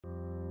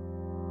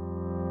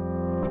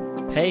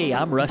Hey,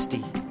 I'm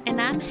Rusty. And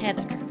I'm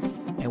Heather.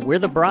 And we're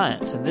the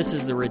Bryants, and this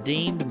is the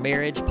Redeemed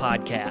Marriage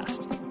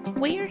Podcast.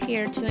 We are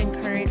here to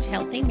encourage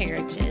healthy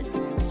marriages,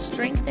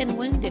 strengthen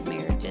wounded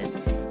marriages,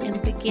 and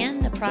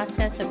begin the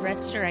process of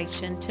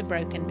restoration to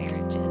broken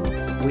marriages.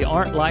 We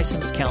aren't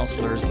licensed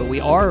counselors, but we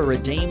are a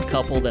redeemed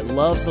couple that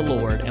loves the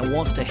Lord and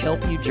wants to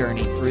help you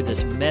journey through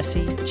this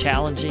messy,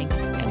 challenging,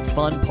 and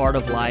fun part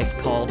of life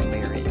called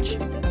marriage.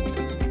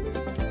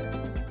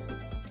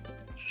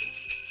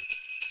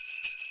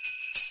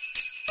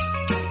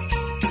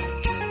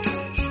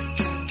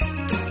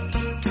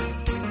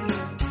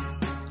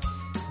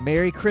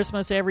 Merry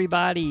Christmas,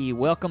 everybody.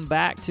 Welcome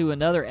back to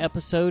another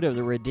episode of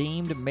the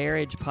Redeemed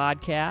Marriage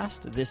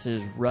Podcast. This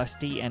is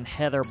Rusty and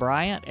Heather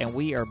Bryant, and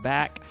we are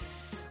back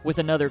with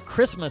another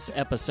Christmas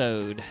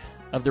episode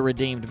of the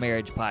Redeemed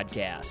Marriage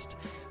Podcast.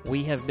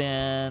 We have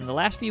been, the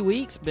last few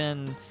weeks,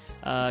 been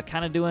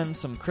kind of doing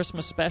some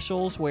Christmas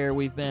specials where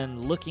we've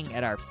been looking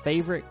at our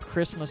favorite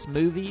Christmas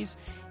movies,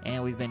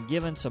 and we've been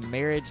given some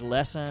marriage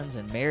lessons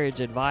and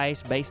marriage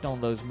advice based on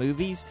those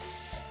movies.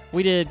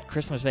 We did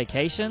Christmas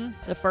Vacation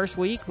the first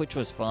week, which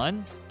was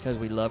fun because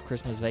we love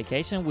Christmas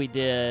Vacation. We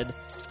did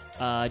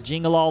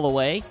Jingle All the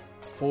Way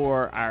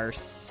for our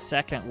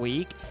second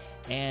week.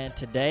 And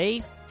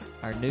today,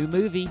 our new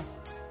movie,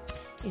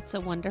 It's a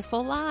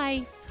Wonderful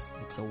Life.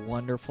 It's a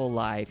Wonderful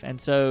Life. And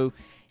so,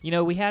 you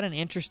know, we had an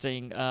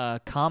interesting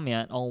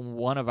comment on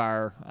one of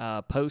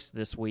our posts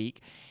this week.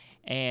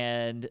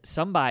 And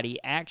somebody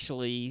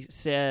actually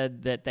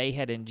said that they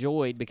had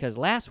enjoyed, because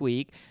last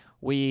week,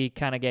 we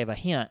kind of gave a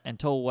hint and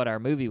told what our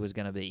movie was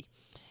going to be.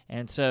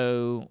 And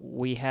so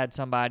we had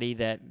somebody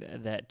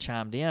that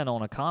chimed in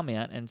on a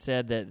comment and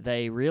said that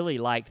they really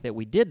liked that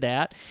we did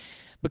that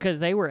because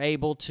they were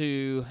able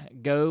to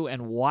go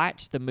and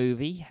watch the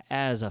movie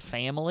as a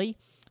family,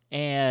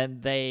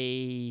 and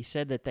they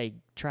said that they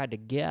tried to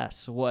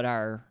guess what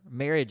our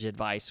marriage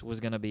advice was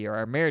going to be or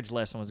our marriage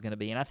lesson was going to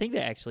be. And I think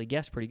they actually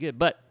guessed pretty good.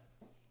 But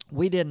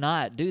we did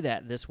not do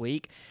that this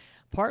week,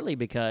 partly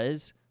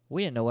because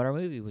we didn't know what our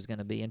movie was going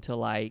to be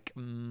until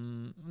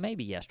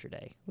maybe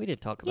yesterday. We did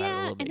talk about it a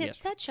little bit yesterday. Yeah, and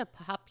it's such a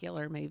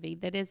popular movie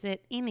that is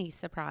it any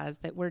surprise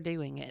that we're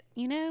doing it,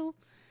 you know?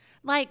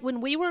 Like when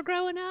we were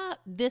growing up,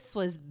 this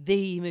was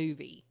the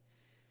movie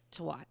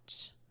to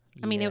watch.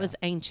 I mean, it was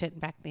ancient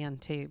back then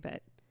too,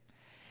 but...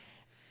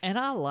 And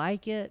I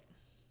like it.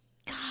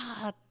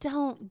 God,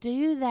 don't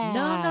do that.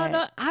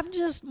 No. I'm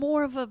just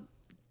more of a...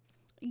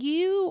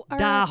 You are...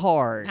 Die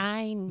Hard.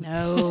 I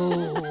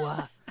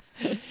know.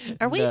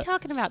 Are we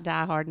talking about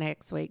Die Hard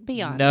next week?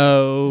 Be honest.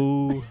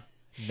 No.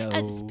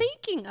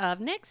 Speaking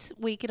of, next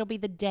week it'll be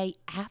the day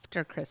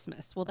after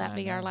Christmas. Will that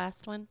be our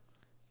last one?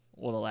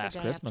 Well, the last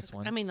Christmas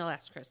one. I mean, the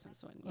last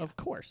Christmas one. Yeah. Of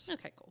course.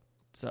 Okay, cool.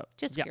 So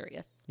just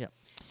curious. Yeah.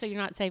 So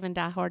you're not saving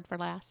Die Hard for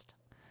last?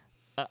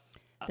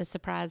 The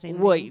surprising.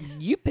 Wait,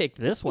 you picked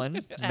this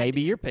one.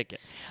 Maybe you're picking.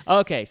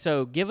 Okay,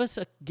 so give us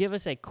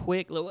a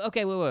quick.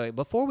 Okay, wait.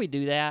 Before we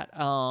do that,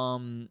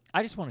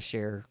 I just want to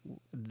share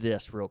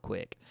this real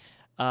quick.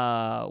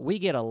 We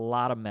get a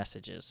lot of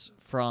messages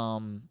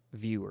from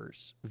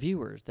viewers.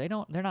 They're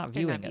not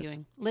viewing us.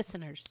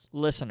 Listeners.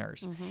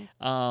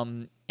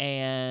 Mm-hmm.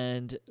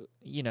 And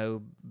you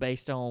know,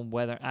 based on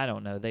whether, I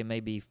don't know, they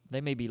may be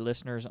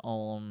listeners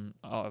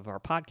of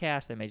our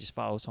podcast. They may just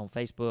follow us on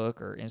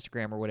Facebook or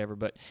Instagram or whatever.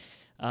 But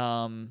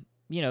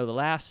you know, the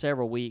last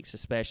several weeks,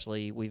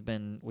 especially, we've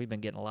been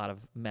getting a lot of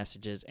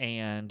messages,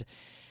 and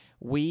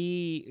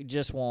we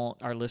just want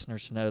our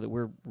listeners to know that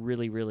we're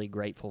really, really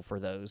grateful for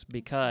those,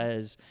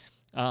 because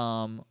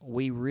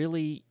we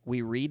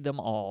read them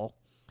all,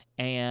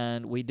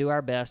 and we do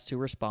our best to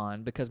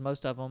respond, because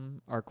most of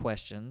them are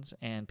questions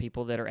and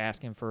people that are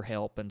asking for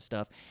help and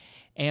stuff.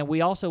 And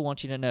we also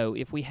want you to know,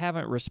 if we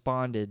haven't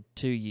responded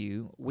to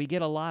you, we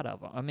get a lot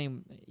of them. I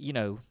mean, you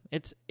know,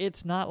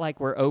 it's not like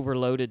we're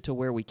overloaded to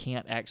where we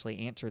can't actually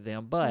answer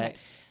them, but right.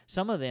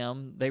 Some of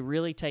them, they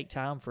really take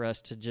time for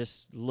us to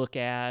just look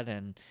at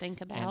and think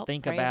about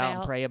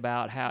and pray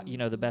about how, you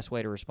know, the best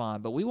way to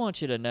respond. But we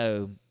want you to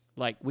know,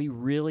 like, we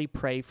really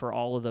pray for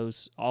all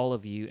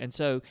of you. And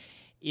so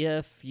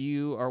if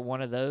you are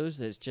one of those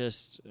that's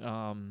just,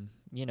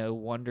 you know,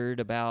 wondered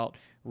about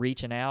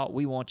reaching out,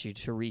 we want you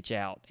to reach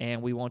out.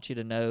 And we want you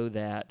to know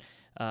that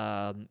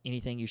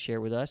anything you share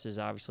with us is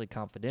obviously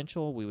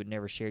confidential. We would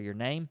never share your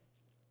name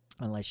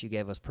unless you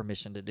gave us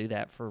permission to do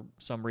that for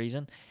some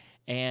reason.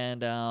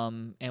 And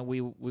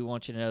we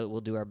want you to know that we'll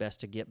do our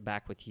best to get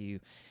back with you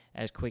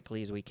as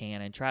quickly as we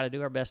can, and try to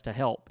do our best to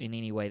help in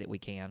any way that we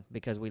can,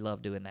 because we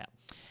love doing that.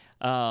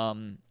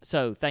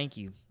 So thank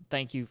you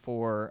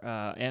for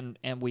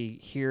and we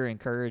hear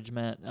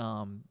encouragement.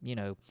 You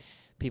know,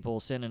 people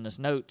sending us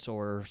notes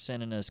or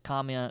sending us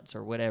comments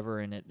or whatever,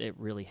 and it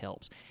really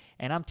helps.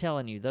 And I'm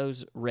telling you,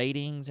 those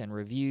ratings and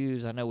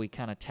reviews, I know we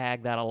kind of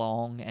tag that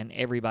along, and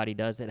everybody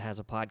does that has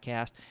a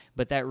podcast,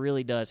 but that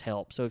really does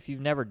help. So if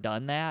you've never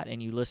done that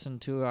and you listen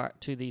to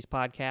these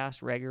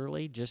podcasts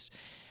regularly, just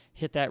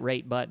hit that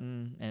rate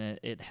button, and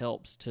it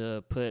helps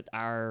to put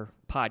our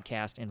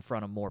podcast in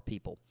front of more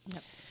people.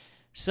 Yep.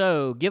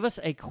 So, give us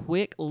a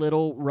quick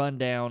little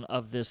rundown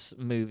of this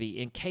movie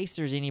in case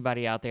there's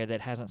anybody out there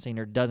that hasn't seen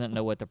or doesn't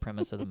know what the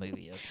premise of the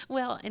movie is.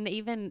 Well, and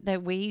even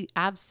though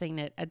I've seen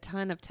it a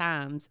ton of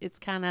times, it's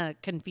kind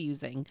of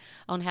confusing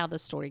on how the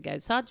story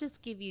goes. So I'll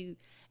just give you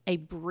a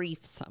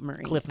brief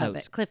summary Cliff of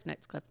notes. it. Cliff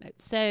notes.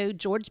 So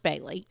George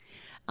Bailey,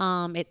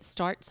 it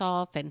starts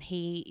off, and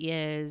he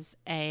is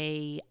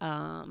a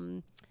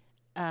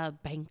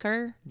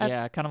banker.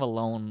 Yeah, kind of a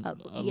loan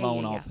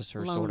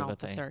officer loan sort of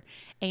officer. a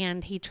thing.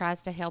 And he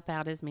tries to help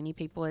out as many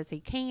people as he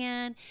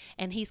can.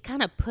 And he's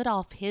kind of put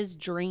off his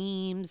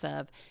dreams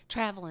of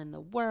traveling the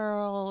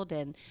world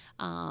and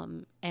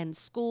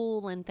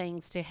school and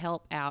things to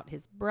help out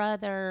his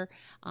brother,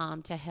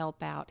 to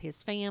help out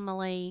his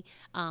family.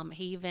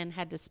 He even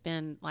had to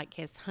spend like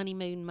his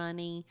honeymoon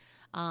money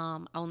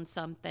on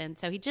something.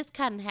 So he just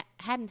kind of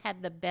hadn't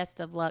had the best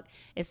of luck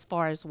as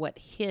far as what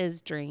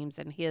his dreams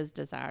and his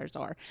desires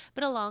are.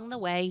 But along the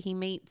way, he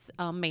meets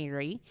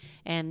Mary,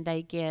 and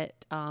they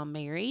get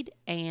married,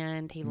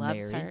 and he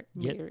loves her.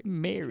 Get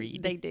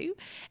married. They do,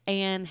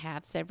 and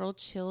have several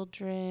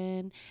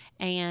children,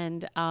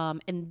 and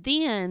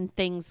then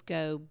things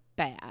go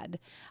bad.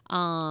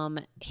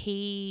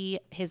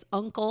 His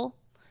uncle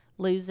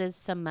loses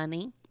some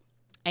money,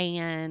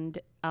 and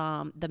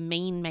the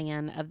main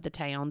man of the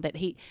town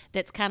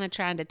that's kind of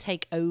trying to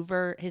take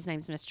over, his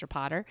name's Mr.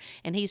 Potter,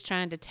 and he's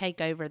trying to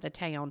take over the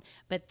town.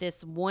 But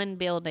this one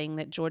building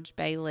that George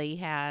Bailey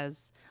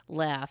has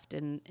left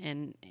and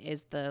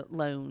is the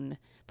loan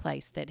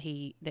place that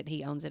he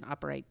owns and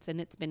operates,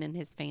 and it's been in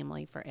his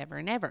family forever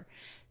and ever.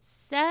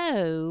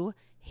 So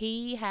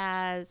he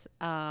has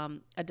a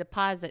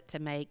deposit to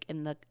make,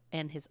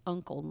 and his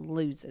uncle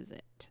loses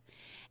it.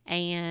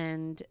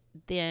 And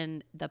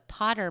then the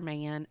Potter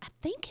man, I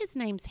think his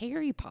name's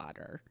Harry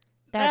Potter.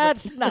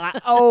 That's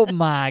not. Oh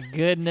my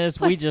goodness,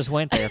 we just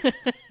went there.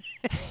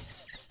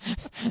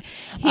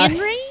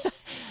 Henry?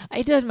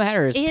 It doesn't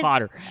matter. It's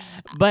Potter,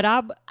 but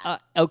I'm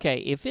okay.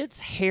 If it's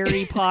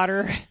Harry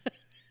Potter,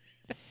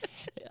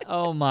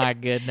 oh my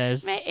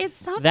goodness, it's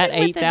something that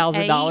with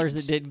 $8,000 an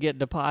that didn't get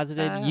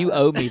deposited. You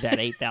owe me that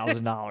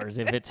 $8,000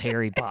 if it's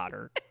Harry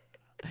Potter.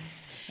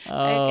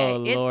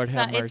 Oh, okay, Lord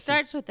have mercy. It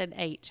starts with an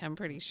H, I'm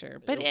pretty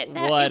sure. But it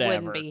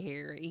wouldn't be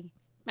Harry.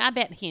 I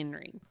bet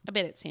Henry. I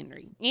bet it's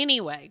Henry.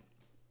 Anyway,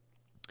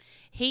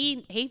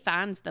 he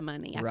finds the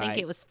money. I think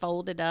it was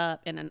folded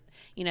up in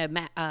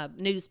a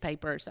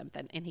newspaper or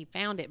something, and he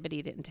found it, but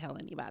he didn't tell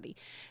anybody.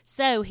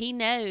 So he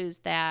knows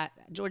that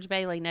George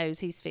Bailey knows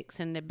he's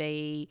fixing to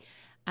be,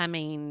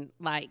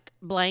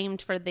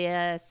 blamed for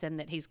this, and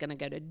that he's going to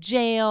go to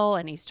jail,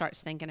 and he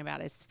starts thinking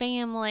about his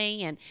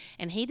family,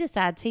 and he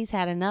decides he's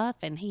had enough,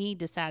 and he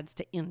decides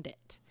to end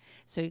it.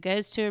 So he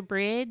goes to a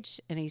bridge,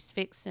 and he's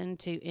fixing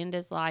to end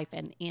his life,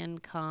 and in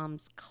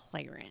comes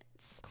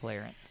Clarence.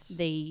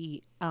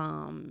 He's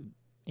an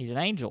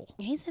angel.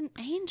 He's an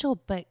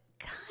angel, but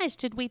gosh,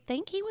 did we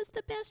think he was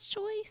the best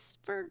choice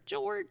for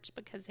George?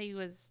 Because he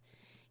was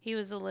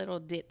a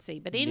little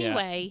ditzy. But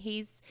anyway,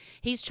 he's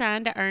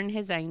trying to earn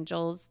his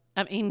wings.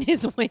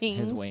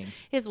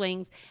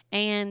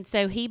 And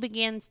so he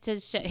begins to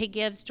he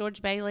gives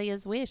George Bailey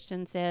his wish,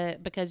 and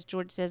said, because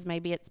George says,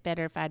 maybe it's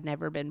better if I'd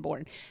never been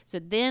born. So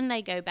then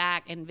they go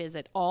back and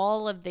visit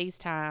all of these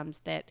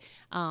times that,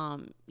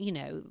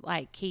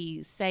 like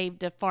he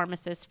saved a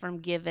pharmacist from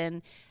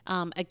giving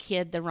a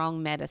kid the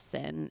wrong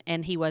medicine,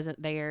 and he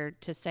wasn't there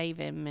to save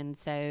him. And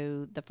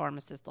so the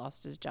pharmacist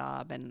lost his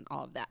job and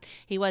all of that.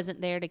 He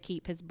wasn't there to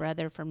keep his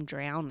brother from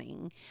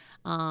drowning,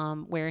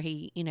 where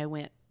he,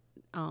 went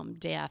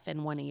deaf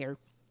in one ear.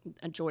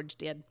 George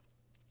did.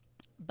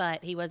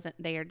 But he wasn't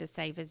there to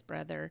save his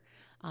brother,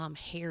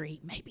 Harry.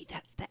 Maybe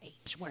that's the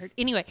H word.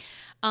 Anyway,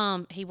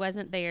 he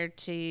wasn't there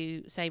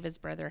to save his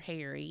brother,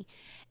 Harry.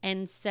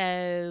 And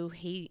so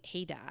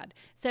he died.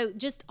 So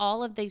just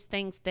all of these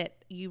things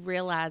that you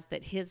realize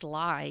that his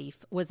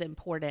life was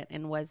important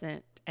and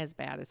wasn't as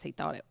bad as he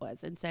thought it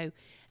was. And so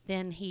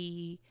then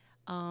he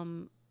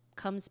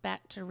comes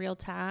back to real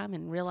time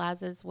and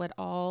realizes what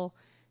all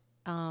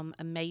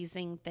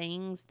amazing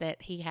things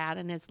that he had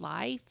in his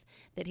life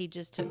that he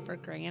just took for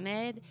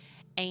granted,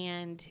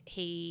 and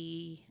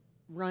he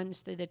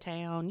runs through the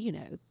town,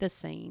 the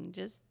scene,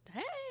 just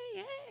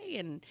hey,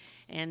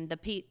 and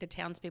the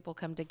townspeople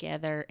come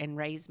together and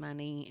raise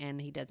money,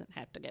 and he doesn't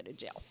have to go to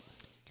jail.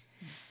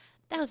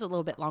 That was a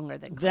little bit longer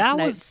than Cliff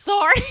Notes.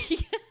 Sorry.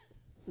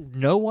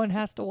 No one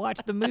has to watch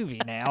the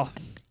movie now.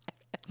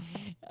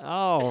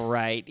 All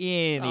right.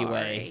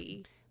 Anyway.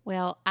 Sorry.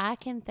 Well, I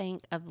can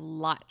think of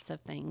lots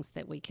of things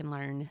that we can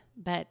learn,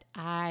 but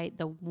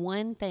the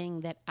one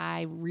thing that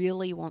I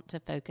really want to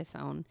focus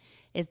on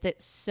is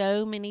that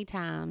so many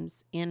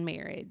times in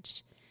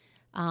marriage,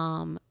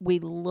 we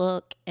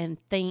look and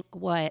think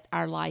what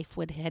our life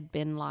would have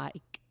been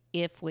like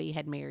if we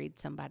had married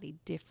somebody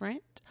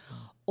different,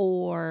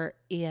 or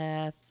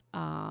if,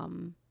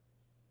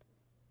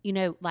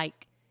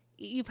 like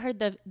you've heard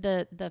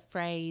the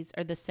phrase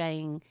or the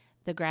saying,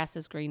 the grass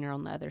is greener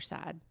on the other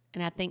side.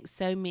 And I think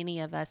so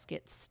many of us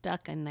get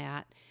stuck in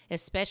that,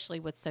 especially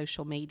with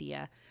social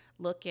media.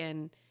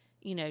 looking,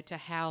 to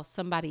how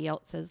somebody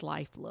else's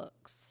life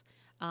looks.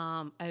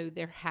 Oh,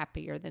 they're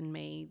happier than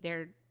me.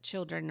 Their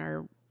children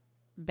are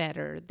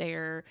better.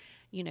 They're,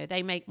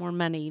 they make more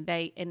money.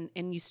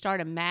 And you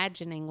start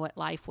imagining what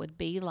life would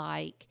be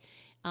like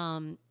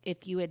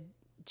if you had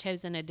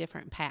chosen a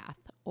different path,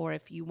 or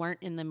if you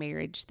weren't in the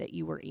marriage that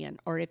you were in,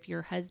 or if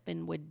your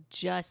husband would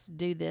just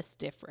do this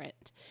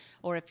different,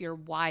 or if your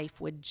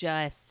wife would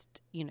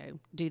just,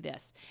 do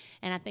this.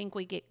 And I think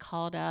we get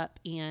caught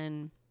up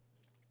in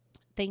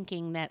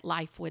thinking that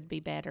life would be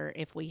better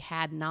if we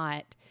had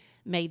not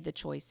made the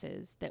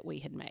choices that we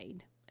had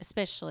made,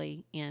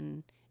 especially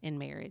in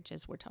marriage,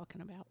 as we're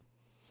talking about.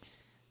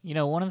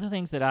 One of the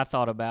things that I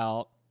thought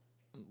about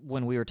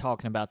when we were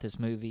talking about this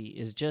movie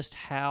is just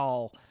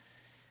how,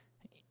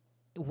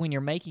 when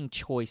you're making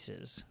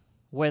choices,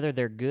 whether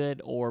they're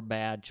good or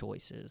bad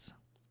choices,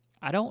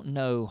 I don't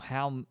know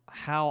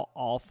how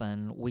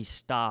often we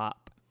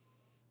stop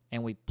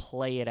and we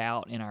play it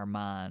out in our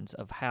minds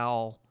of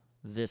how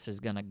this is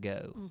going to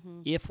go.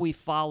 Mm-hmm. If we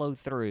follow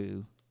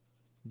through,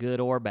 good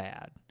or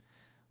bad,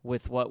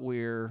 with what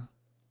we're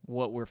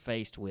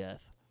faced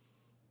with,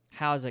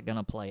 how is it going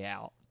to play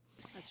out?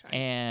 That's right.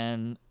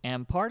 And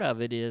part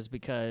of it is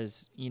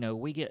because,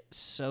 we get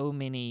so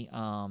many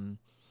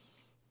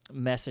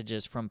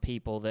messages from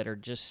people that are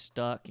just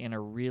stuck in a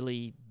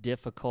really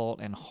difficult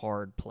and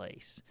hard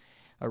place,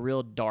 a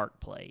real dark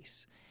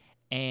place.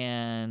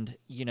 And,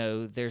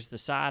 there's the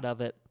side of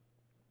it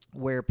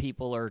where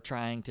people are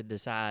trying to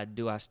decide,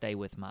 do I stay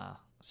with my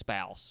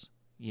spouse?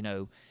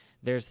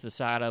 There's the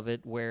side of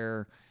it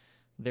where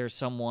there's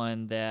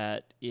someone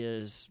that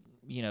is,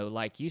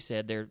 like you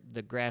said,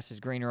 the grass is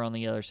greener on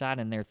the other side,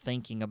 and they're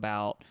thinking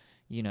about,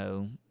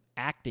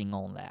 acting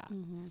on that.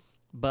 Mm-hmm.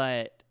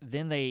 But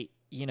then they,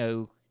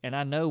 and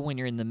I know when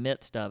you're in the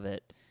midst of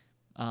it,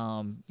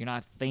 you're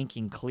not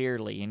thinking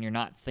clearly, and you're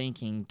not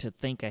thinking to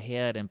think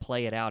ahead and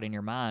play it out in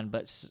your mind.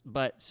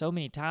 But so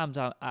many times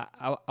I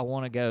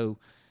want to go,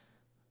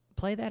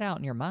 play that out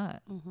in your mind.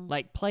 Mm-hmm.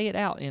 Like, play it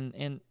out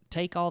and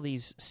take all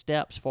these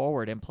steps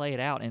forward and play it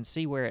out and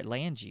see where it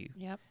lands you.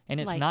 Yep. And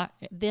it's like, not.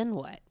 Then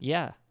what?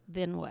 Yeah.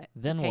 Then what?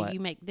 Then okay, what?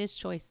 You make this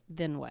choice,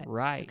 then what?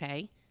 Right.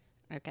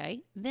 Okay.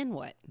 Then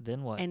what?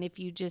 Then what? And if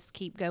you just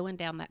keep going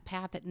down that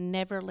path, it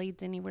never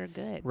leads anywhere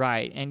good.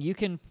 Right. And you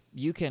can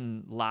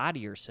lie to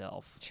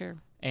yourself. Sure.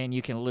 And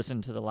you can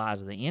listen to the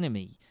lies of the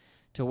enemy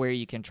to where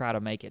you can try to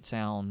make it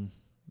sound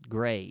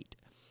great.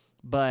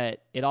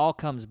 But it all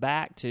comes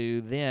back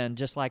to then,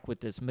 just like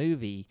with this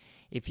movie,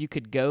 if you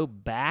could go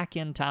back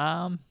in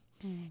time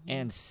mm-hmm.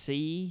 and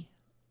see,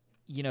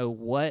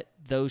 what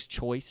those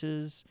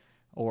choices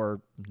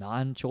or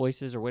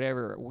non-choices or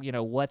whatever,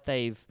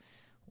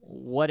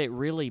 what it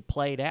really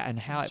played out and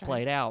how That's it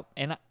played right. out.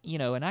 And,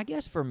 and I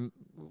guess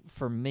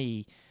for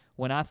me,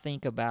 when I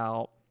think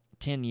about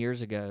 10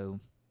 years ago,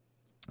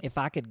 if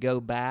I could go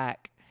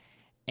back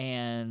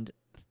and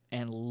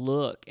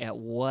look at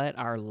what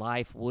our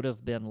life would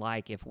have been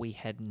like if we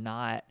had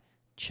not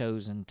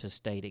chosen to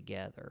stay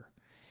together.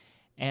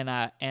 And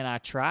I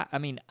try,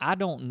 I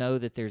don't know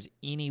that there's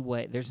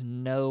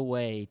no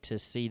way to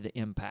see the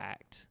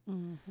impact.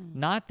 Mm-hmm.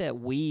 Not that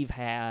we've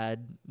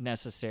had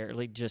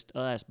necessarily just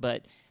us,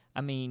 but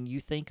you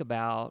think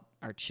about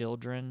our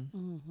children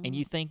mm-hmm. and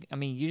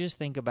you just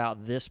think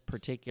about this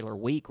particular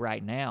week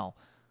right now.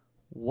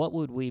 What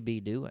would we be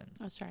doing?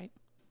 That's right.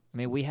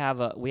 We have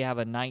a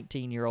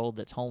 19-year-old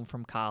that's home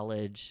from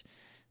college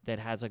that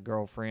has a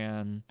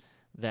girlfriend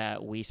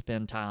that we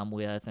spend time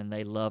with, and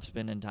they love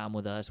spending time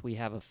with us. We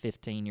have a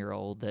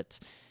 15-year-old that's,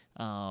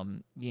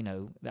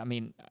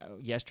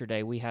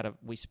 yesterday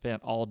we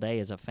spent all day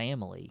as a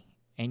family,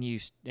 and you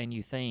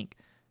think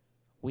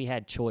we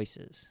had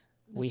choices.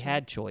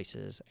 Had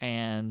choices,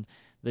 and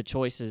the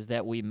choices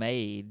that we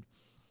made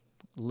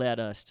led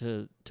us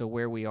to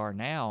where we are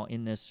now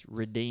in this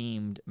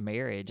redeemed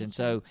marriage. That's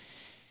and so,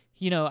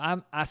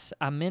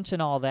 I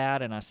mention all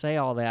that and I say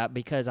all that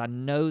because I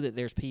know that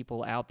there's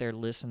people out there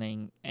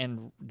listening,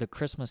 and the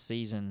Christmas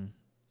season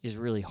is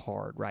really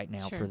hard right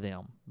now for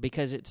them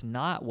because it's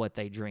not what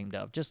they dreamed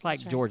of. Just like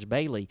George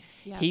Bailey,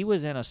 he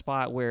was in a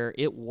spot where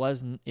it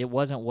wasn't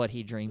what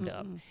he dreamed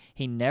of.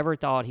 He never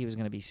thought he was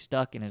going to be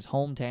stuck in his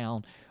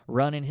hometown,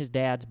 running his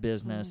dad's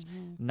business,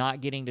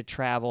 not getting to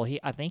travel.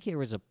 I think there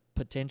was a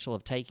potential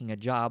of taking a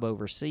job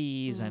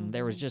overseas, and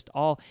there was just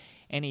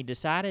and he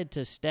decided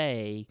to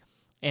stay.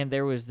 And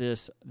there was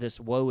this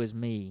woe is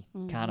me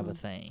kind of a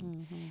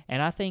thing. Mm-hmm.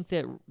 And I think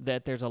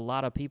that there's a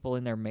lot of people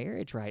in their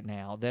marriage right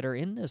now that are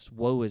in this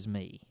woe is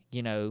me,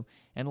 and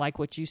like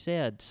what you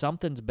said,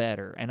 something's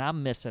better, and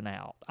I'm missing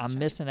out. I'm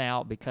missing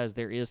out because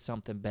there is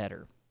something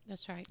better.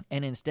 That's right.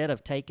 And instead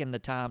of taking the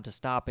time to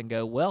stop and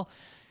go, well,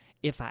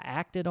 if I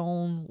acted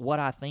on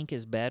what I think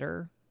is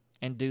better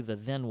and do the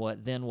then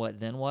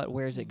what,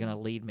 where's it going to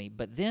lead me?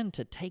 But then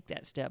to take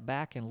that step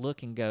back and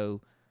look and go,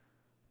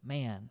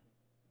 man,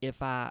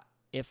 if I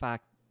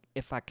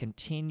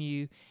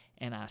continue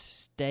and I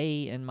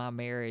stay in my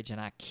marriage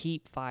and I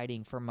keep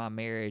fighting for my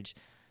marriage,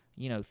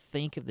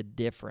 think of the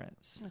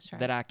difference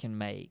that I can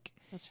make.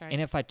 That's right.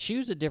 And if I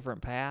choose a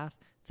different path,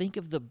 think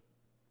of the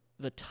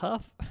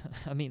tough.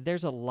 I mean,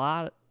 there's a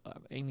lot. I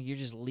mean, you're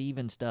just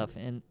leaving stuff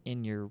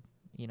in your,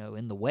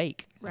 in the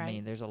wake. Right. I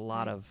mean, there's a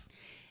lot of.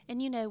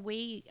 And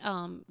we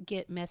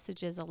get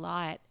messages a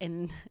lot,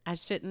 and I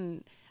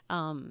shouldn't.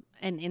 And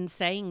in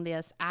saying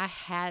this, I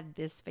had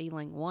this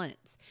feeling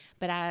once,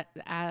 but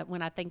I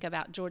when I think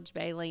about George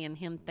Bailey and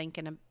him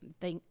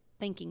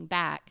thinking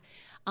back,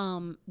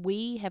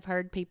 we have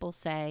heard people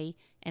say,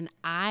 and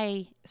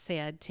I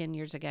said 10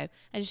 years ago,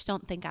 I just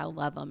don't think I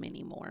love them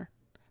anymore.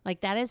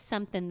 Like, that is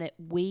something that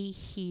we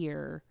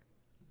hear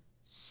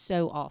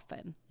so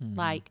often. Mm-hmm.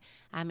 Like,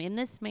 I'm in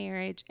this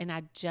marriage and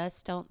I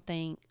just don't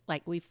think,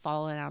 like, we've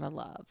fallen out of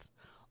love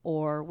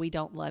or we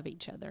don't love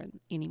each other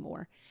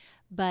anymore.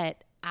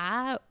 But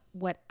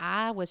what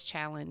I was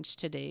challenged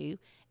to do,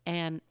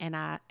 and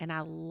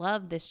I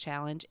love this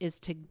challenge, is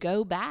to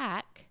go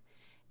back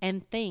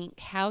and think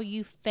how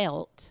you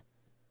felt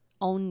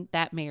on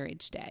that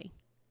marriage day.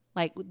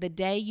 Like, the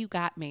day you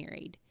got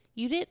married,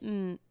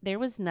 there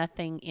was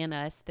nothing in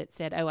us that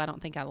said, oh, I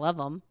don't think I love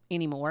them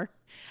anymore.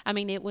 I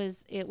mean, it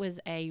was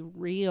a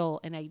real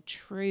and a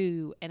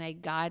true and a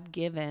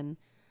God-given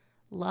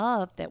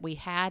love that we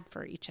had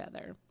for each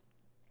other.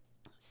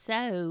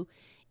 So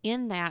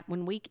in that,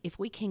 if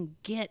we can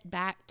get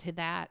back to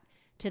that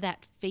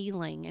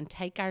feeling and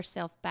take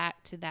ourselves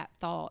back to that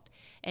thought.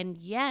 And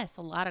yes,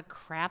 a lot of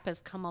crap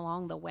has come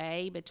along the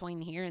way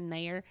between here and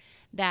there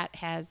that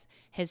has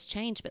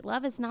changed, but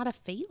love is not a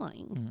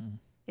feeling. Mm-mm.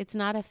 It's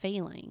not a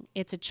feeling.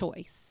 It's a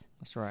choice.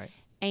 That's right.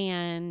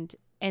 And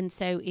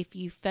so if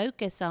you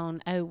focus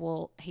on, oh,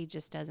 well, he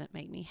just doesn't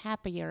make me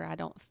happy, or I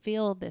don't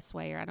feel this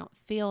way, or I don't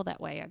feel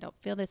that way, I don't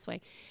feel this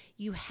way,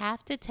 you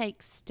have to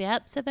take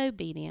steps of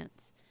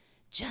obedience,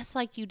 just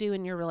like you do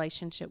in your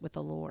relationship with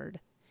the Lord.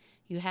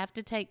 You have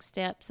to take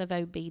steps of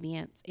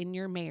obedience in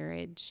your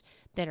marriage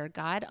that are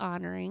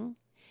God-honoring,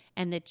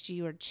 and that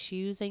you are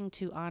choosing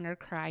to honor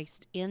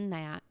Christ in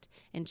that,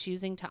 and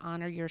choosing to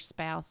honor your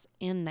spouse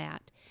in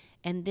that.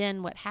 And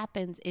then what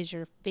happens is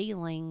your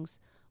feelings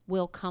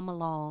will come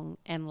along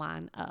and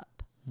line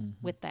up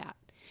with that.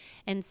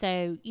 And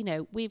so,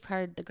 we've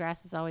heard the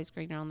grass is always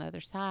greener on the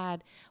other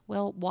side.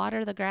 Well,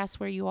 water the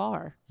grass where you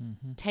are.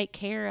 Mm-hmm. Take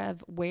care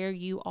of where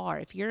you are.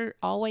 If you're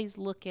always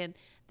looking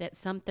that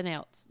something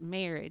else,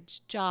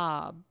 marriage,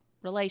 job,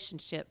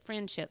 relationship,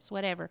 friendships,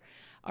 whatever,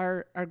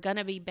 are going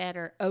to be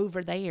better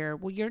over there,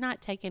 well, you're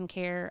not taking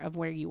care of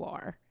where you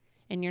are.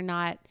 And you're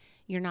not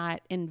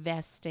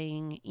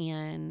investing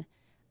in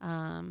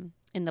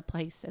the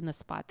place and the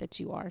spot that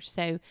you are.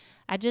 So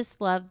I just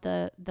love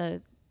the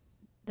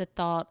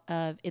thought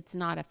of, it's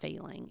not a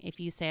feeling. If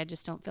you say, I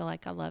just don't feel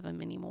like I love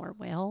him anymore,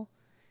 well,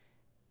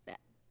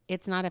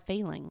 it's not a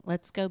feeling.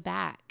 Let's go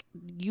back.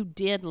 You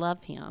did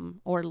love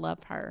him or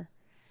love her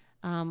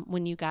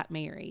when you got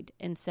married.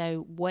 And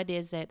so what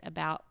is it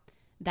about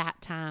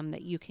that time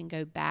that you can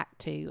go back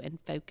to and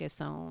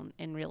focus on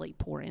and really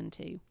pour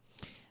into?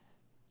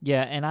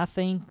 Yeah, and I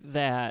think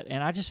that,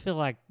 and I just feel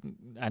like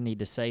I need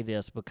to say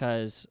this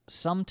because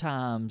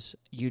sometimes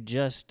you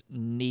just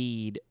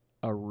need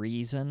a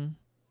reason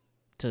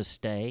to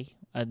stay,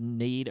 a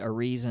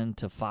reason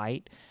to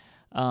fight.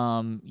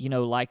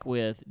 Like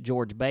with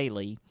George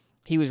Bailey,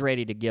 he was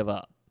ready to give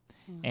up,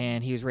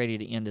 and he was ready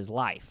to end his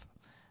life.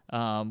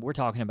 We're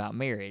talking about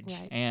marriage,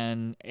 right.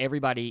 And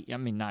everybody, I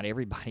mean, not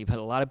everybody, but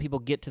a lot of people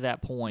get to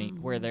that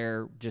point where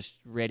they're just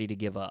ready to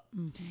give up.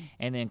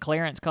 And then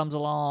Clarence comes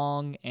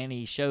along and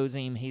he shows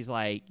him, he's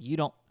like, you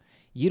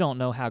don't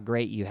know how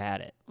great you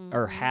had it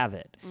or have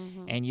it.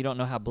 And you don't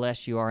know how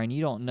blessed you are. And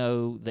you don't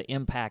know the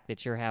impact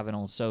that you're having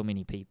on so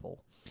many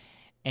people.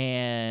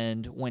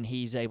 And when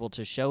he's able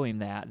to show him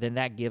that, then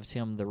that gives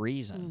him the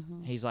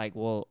reason. He's like,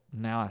 well,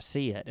 now I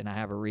see it and I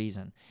have a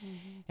reason.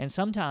 And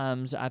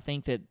sometimes I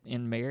think that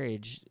in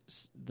marriage,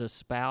 the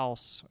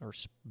spouse or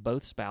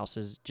both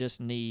spouses just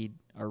need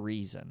a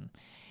reason.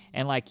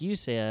 And like you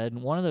said,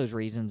 one of those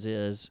reasons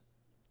is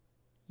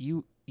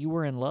you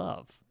were in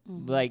love.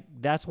 Like,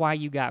 that's why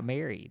you got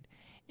married.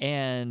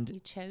 And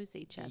you chose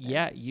each other.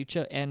 Yeah, you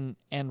chose. And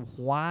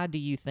why do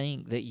you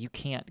think that you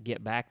can't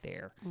get back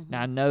there?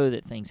 Now, I know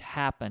that things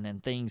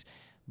happen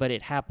but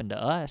it happened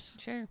to us.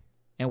 Sure.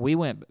 And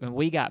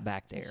we got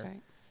back there. That's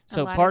right.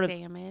 So a lot part of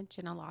damage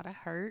and a lot of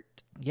hurt.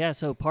 Yeah,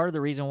 so part of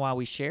the reason why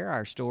we share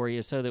our story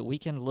is so that we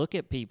can look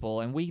at people,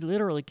 and we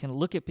literally can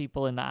look at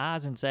people in the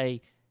eyes and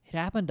say, it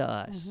happened to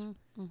us.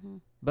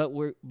 But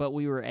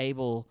we were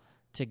able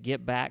to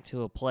get back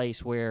to a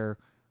place where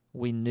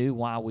we knew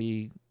why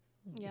we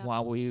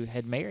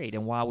had married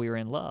and why we were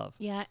in love.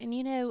 Yeah, and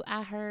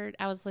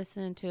I was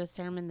listening to a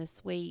sermon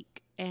this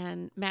week,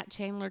 and Matt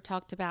Chandler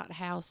talked about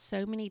how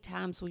so many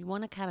times we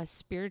want to kind of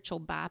spiritual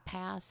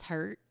bypass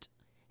hurt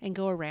and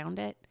go around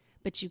it,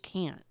 but you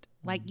can't.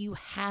 Like, you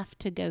have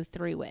to go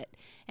through it.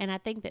 And I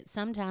think that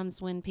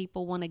sometimes when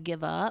people want to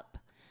give up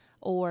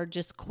or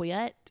just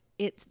quit,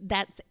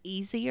 that's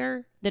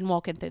easier than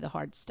walking through the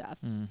hard stuff.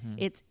 Mm-hmm.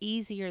 It's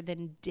easier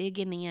than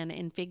digging in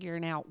and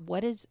figuring out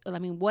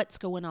what's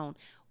going on.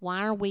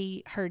 Why are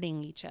we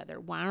hurting each other?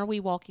 Why are we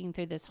walking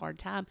through this hard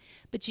time?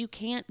 But you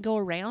can't go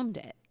around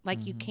it.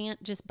 Like you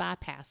can't just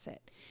bypass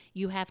it.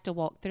 You have to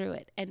walk through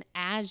it. And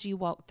as you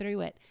walk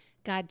through it,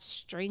 God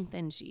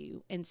strengthens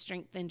you and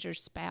strengthens your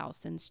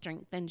spouse and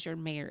strengthens your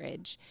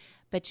marriage.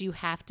 But you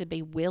have to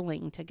be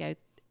willing to go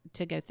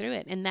through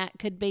it. And that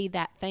could be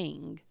that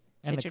thing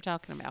that you're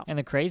talking about. And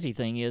the crazy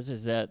thing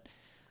is that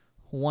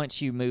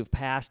once you move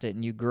past it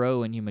and you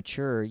grow and you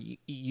mature,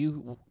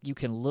 you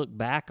can look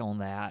back on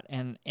that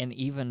and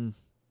even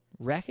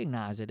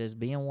recognize it as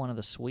being one of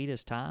the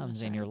sweetest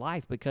times in your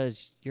life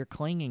because you're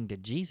clinging to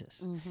Jesus.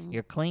 Mm-hmm.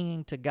 You're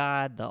clinging to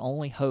God, the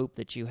only hope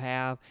that you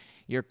have.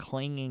 You're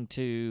clinging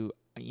to,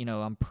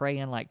 I'm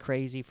praying like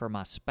crazy for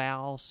my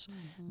spouse.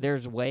 Mm-hmm.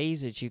 There's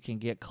ways that you can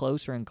get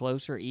closer and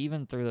closer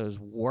even through those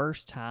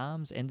worst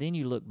times. And then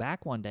you look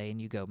back one day and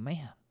you go,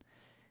 man,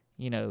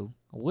 I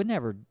would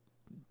never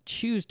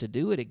choose to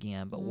do it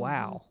again, but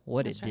wow,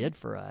 what it did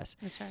for us.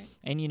 That's right.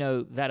 And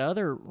that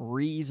other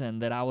reason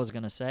that I was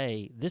going to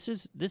say, this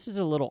is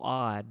a little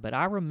odd, but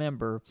I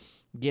remember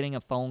getting a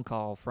phone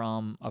call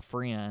from a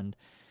friend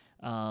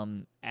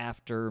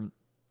after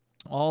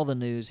all the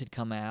news had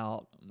come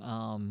out,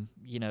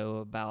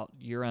 about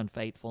your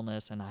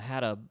unfaithfulness, and I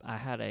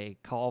had a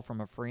call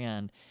from a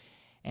friend,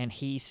 and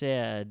he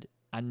said,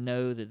 I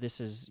know that this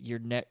is you're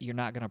not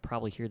going to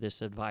probably hear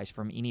this advice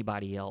from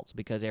anybody else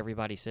because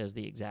everybody says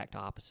the exact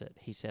opposite.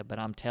 He said, but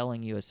I'm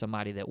telling you as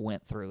somebody that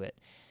went through it.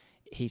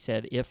 He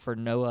said, if for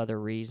no other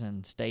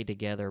reason, stay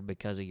together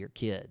because of your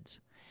kids.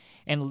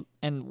 And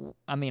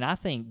I mean, I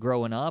think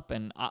growing up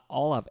and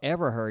all I've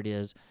ever heard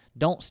is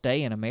don't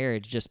stay in a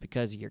marriage just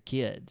because of your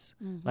kids.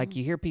 Mm-hmm. Like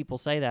you hear people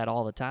say that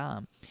all the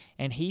time.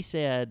 And he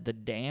said the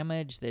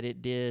damage that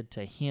it did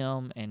to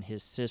him and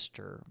his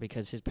sister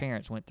because his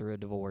parents went through a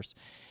divorce.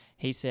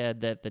 He said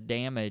that the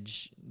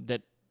damage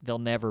that they'll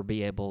never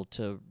be able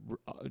to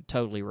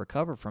totally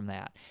recover from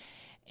that.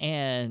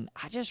 And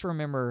I just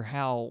remember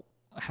how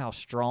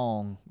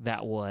strong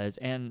that was.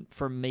 And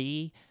for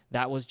me,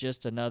 that was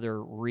just another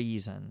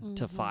reason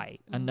to fight,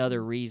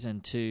 another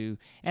reason to,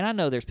 and I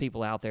know there's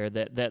people out there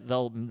that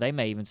they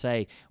may even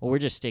say, well, we're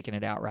just sticking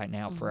it out right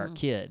now for our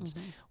kids.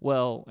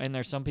 Well, and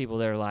there's some people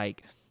that are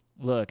like,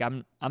 look,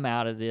 I'm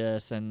out of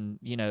this, and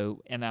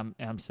and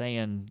I'm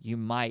saying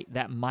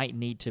that might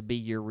need to be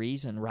your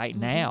reason right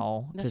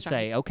now to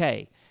say,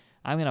 okay,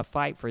 I'm going to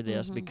fight for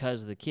this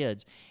because of the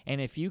kids.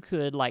 And if you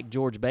could, like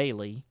George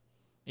Bailey,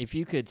 if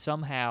you could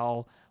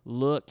somehow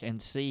look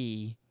and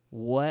see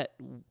what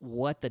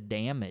the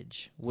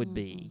damage would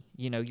be,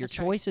 your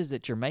choices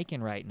that you're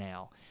making right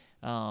now,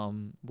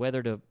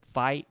 whether to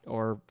fight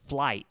or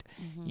flight,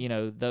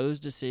 those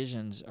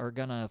decisions are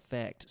going to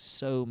affect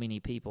so many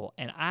people.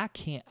 And our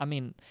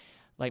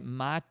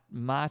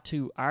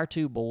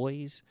two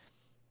boys,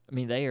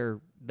 they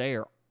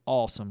are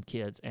awesome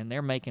kids and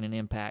they're making an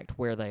impact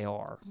where they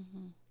are.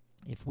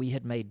 If we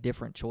had made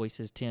different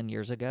choices 10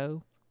 years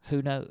ago,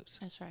 who knows?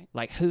 That's right.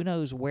 Like, who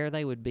knows where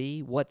they would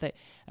be,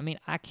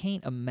 I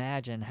can't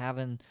imagine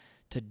having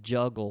to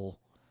juggle,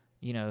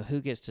 who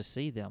gets to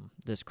see them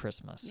this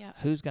Christmas? Yep.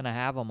 Who's going to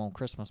have them on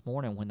Christmas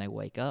morning when they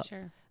wake up?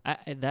 Sure.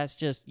 That's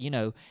just,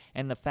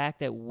 and the fact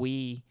that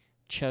we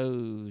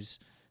chose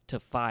to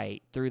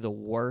fight through the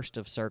worst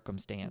of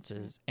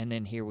circumstances, and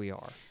then here we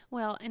are.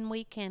 Well, and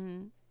we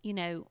can,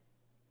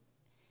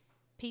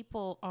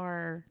 people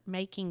are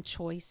making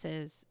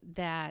choices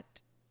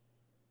that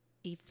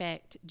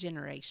affect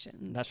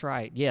generations. That's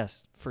right.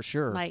 Yes, for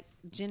sure. Like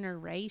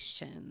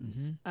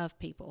generations of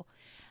people.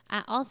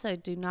 I also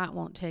do not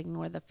want to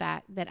ignore the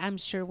fact that I'm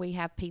sure we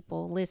have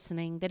people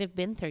listening that have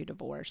been through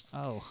divorce.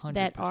 Oh, 100%.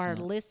 That are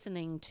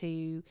listening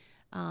to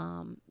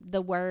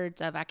the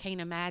words of, I can't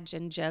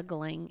imagine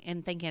juggling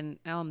and thinking,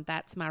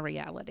 that's my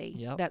reality.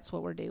 Yep. That's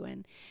what we're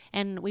doing.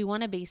 And we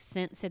want to be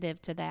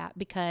sensitive to that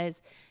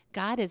because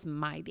God is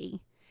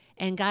mighty.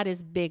 And God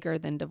is bigger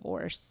than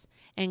divorce.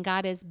 And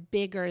God is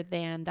bigger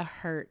than the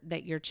hurt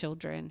that your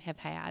children have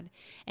had.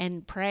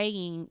 And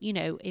praying,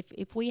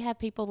 if we have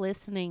people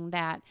listening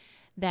that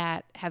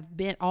have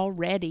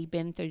already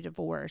been through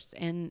divorce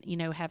and,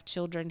 have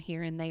children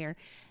here and there,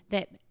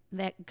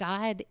 that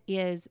God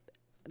is,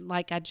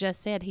 like I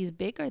just said, he's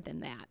bigger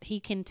than that.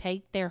 He can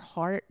take their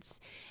hearts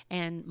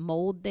and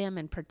mold them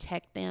and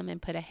protect them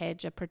and put a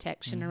hedge of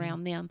protection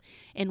around them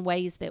in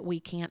ways that we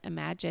can't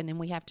imagine. And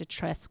we have to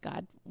trust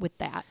God with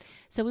that.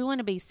 So we want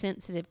to be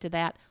sensitive to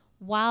that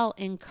while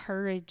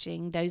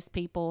encouraging those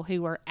people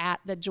who are at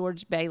the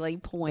George Bailey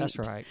point.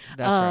 That's right.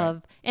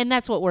 Right. And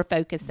that's what we're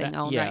focusing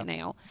on right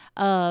now,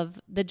 of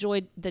the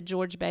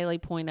George Bailey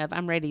point of,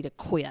 I'm ready to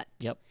quit.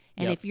 Yep.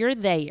 And if you're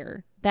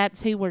there,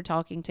 that's who we're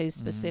talking to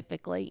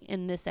specifically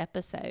in this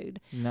episode.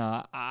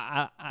 No,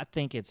 I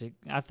think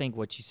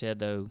what you said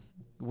though,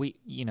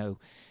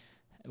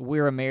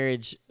 we're a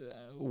marriage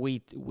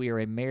we are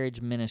a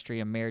marriage ministry,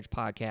 a marriage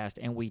podcast,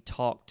 and we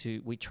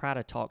try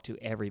to talk to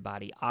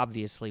everybody.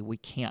 Obviously, we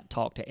can't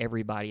talk to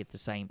everybody at the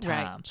same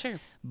time. Right, sure.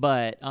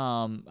 But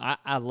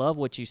I love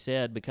what you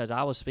said, because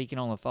I was speaking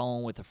on the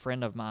phone with a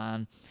friend of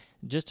mine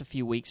just a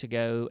few weeks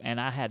ago, and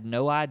I had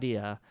no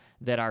idea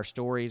that our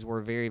stories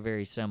were very,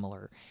 very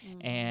similar.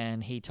 Mm-hmm.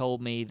 And he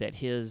told me that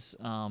his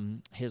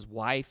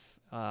wife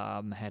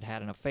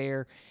had an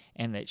affair,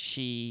 and that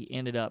she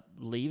ended up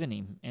leaving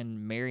him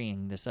and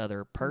marrying this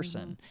other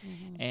person.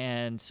 Mm-hmm, mm-hmm.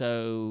 And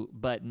so,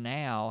 but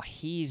now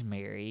he's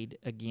married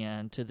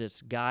again to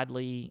this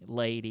godly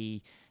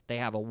lady. They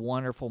have a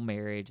wonderful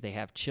marriage. They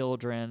have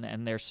children,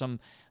 and there's some,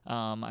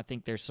 I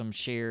think there's some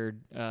shared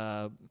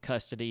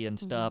custody and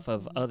stuff mm-hmm.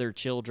 of other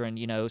children,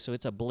 so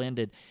it's a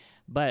blended.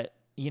 But,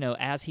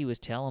 as he was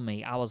telling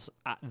me,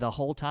 the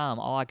whole time,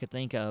 all I could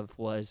think of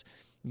was,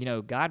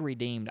 God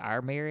redeemed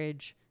our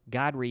marriage.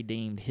 God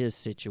redeemed his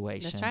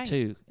situation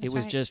too. It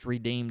was just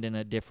redeemed in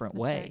a different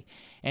way. Right.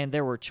 And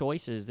there were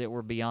choices that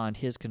were beyond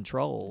his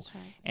control.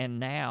 Right. And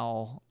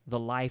now the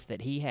life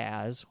that he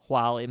has,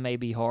 while it may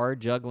be hard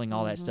juggling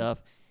all mm-hmm. that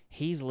stuff,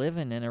 he's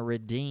living in a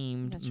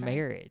redeemed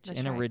marriage,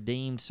 in a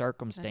redeemed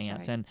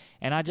circumstance. And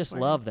I just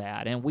love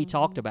that. And we mm-hmm.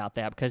 talked about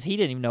that because he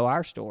didn't even know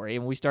our story.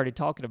 And we started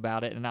talking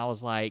about it, and I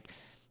was like,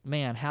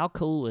 man, how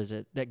cool is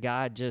it that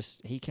God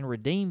he can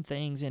redeem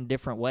things in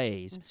different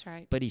ways,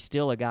 but he's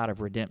still a God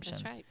of redemption.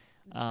 That's right.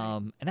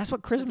 And that's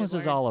what Christmas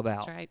is all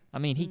about. That's right. I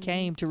mean, he mm-hmm.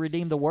 came to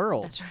redeem the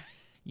world. That's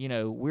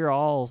right. We're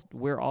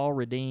all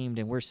redeemed,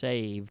 and we're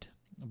saved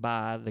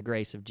by the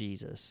grace of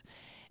Jesus.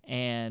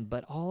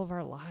 But all of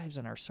our lives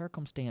and our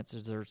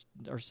circumstances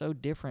are so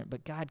different,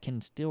 but God can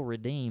still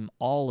redeem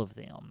all of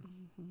them.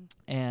 Mm-hmm.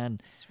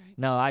 And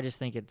no, I just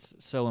think it's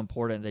so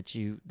important that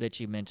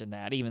you mentioned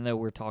that, even though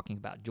we're talking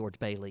about George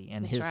Bailey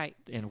and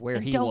and where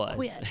he was.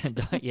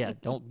 Quit. Yeah,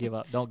 don't give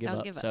up. Don't give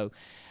up.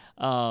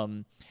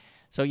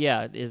 So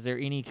yeah, is there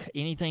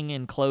anything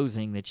in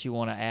closing that you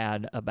want to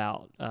add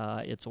about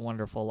It's a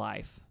Wonderful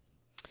Life?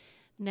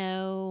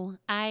 No,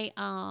 I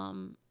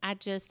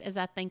just, as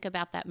I think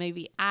about that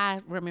movie,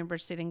 I remember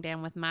sitting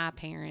down with my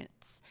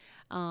parents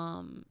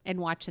and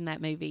watching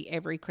that movie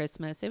every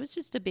Christmas. It was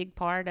just a big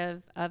part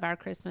of our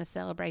Christmas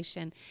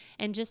celebration,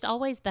 and just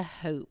always the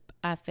hope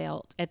I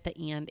felt at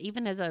the end,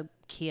 even as a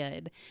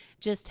kid,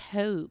 just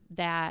hope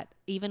that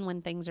even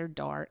when things are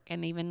dark,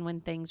 and even when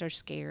things are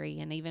scary,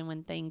 and even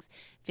when things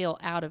feel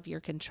out of your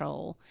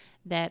control,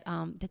 that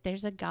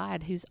there's a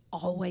God who's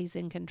always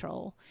in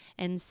control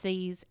and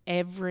sees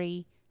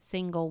every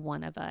single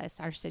one of us,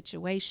 our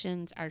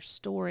situations, our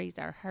stories,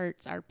 our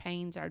hurts, our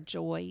pains, our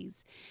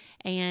joys.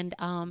 And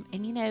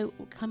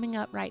coming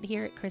up right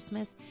here at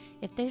Christmas,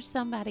 if there's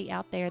somebody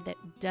out there that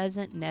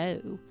doesn't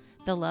know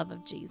the love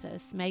of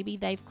Jesus, maybe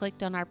they've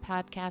clicked on our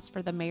podcast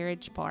for the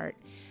marriage part,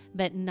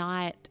 but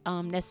not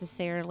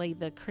necessarily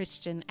the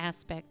Christian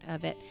aspect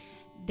of it,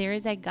 there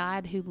is a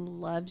God who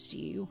loves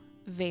you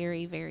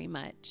very, very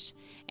much.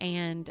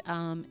 And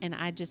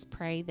I just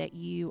pray that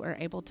you are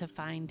able to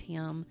find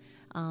him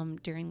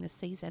during this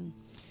season.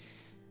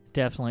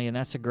 Definitely, and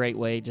that's a great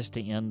way just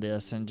to end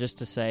this, and just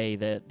to say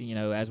that,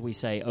 as we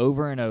say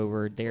over and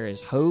over, there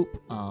is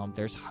hope.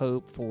 There's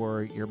hope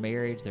for your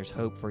marriage. There's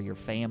hope for your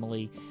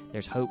family.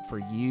 There's hope for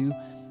you.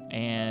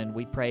 And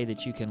we pray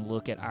that you can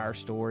look at our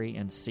story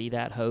and see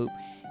that hope.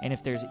 And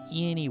if there's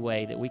any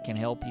way that we can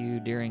help you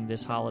during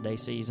this holiday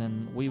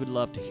season, we would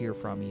love to hear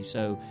from you.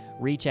 So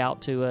reach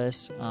out to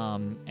us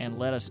and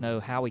let us know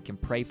how we can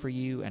pray for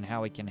you and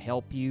how we can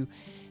help you,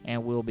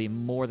 and we'll be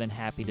more than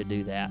happy to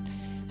do that.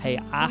 Hey,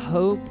 I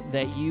hope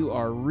that you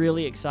are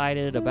really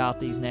excited about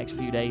these next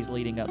few days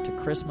leading up to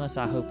Christmas.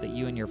 I hope that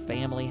you and your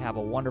family have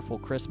a wonderful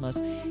Christmas.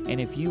 And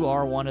if you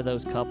are one of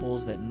those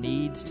couples that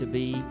needs to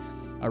be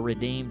a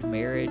redeemed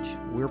marriage,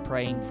 we're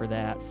praying for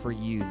that for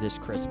you this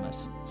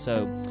Christmas.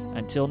 So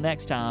until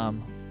next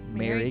time,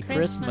 Merry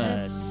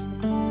Christmas.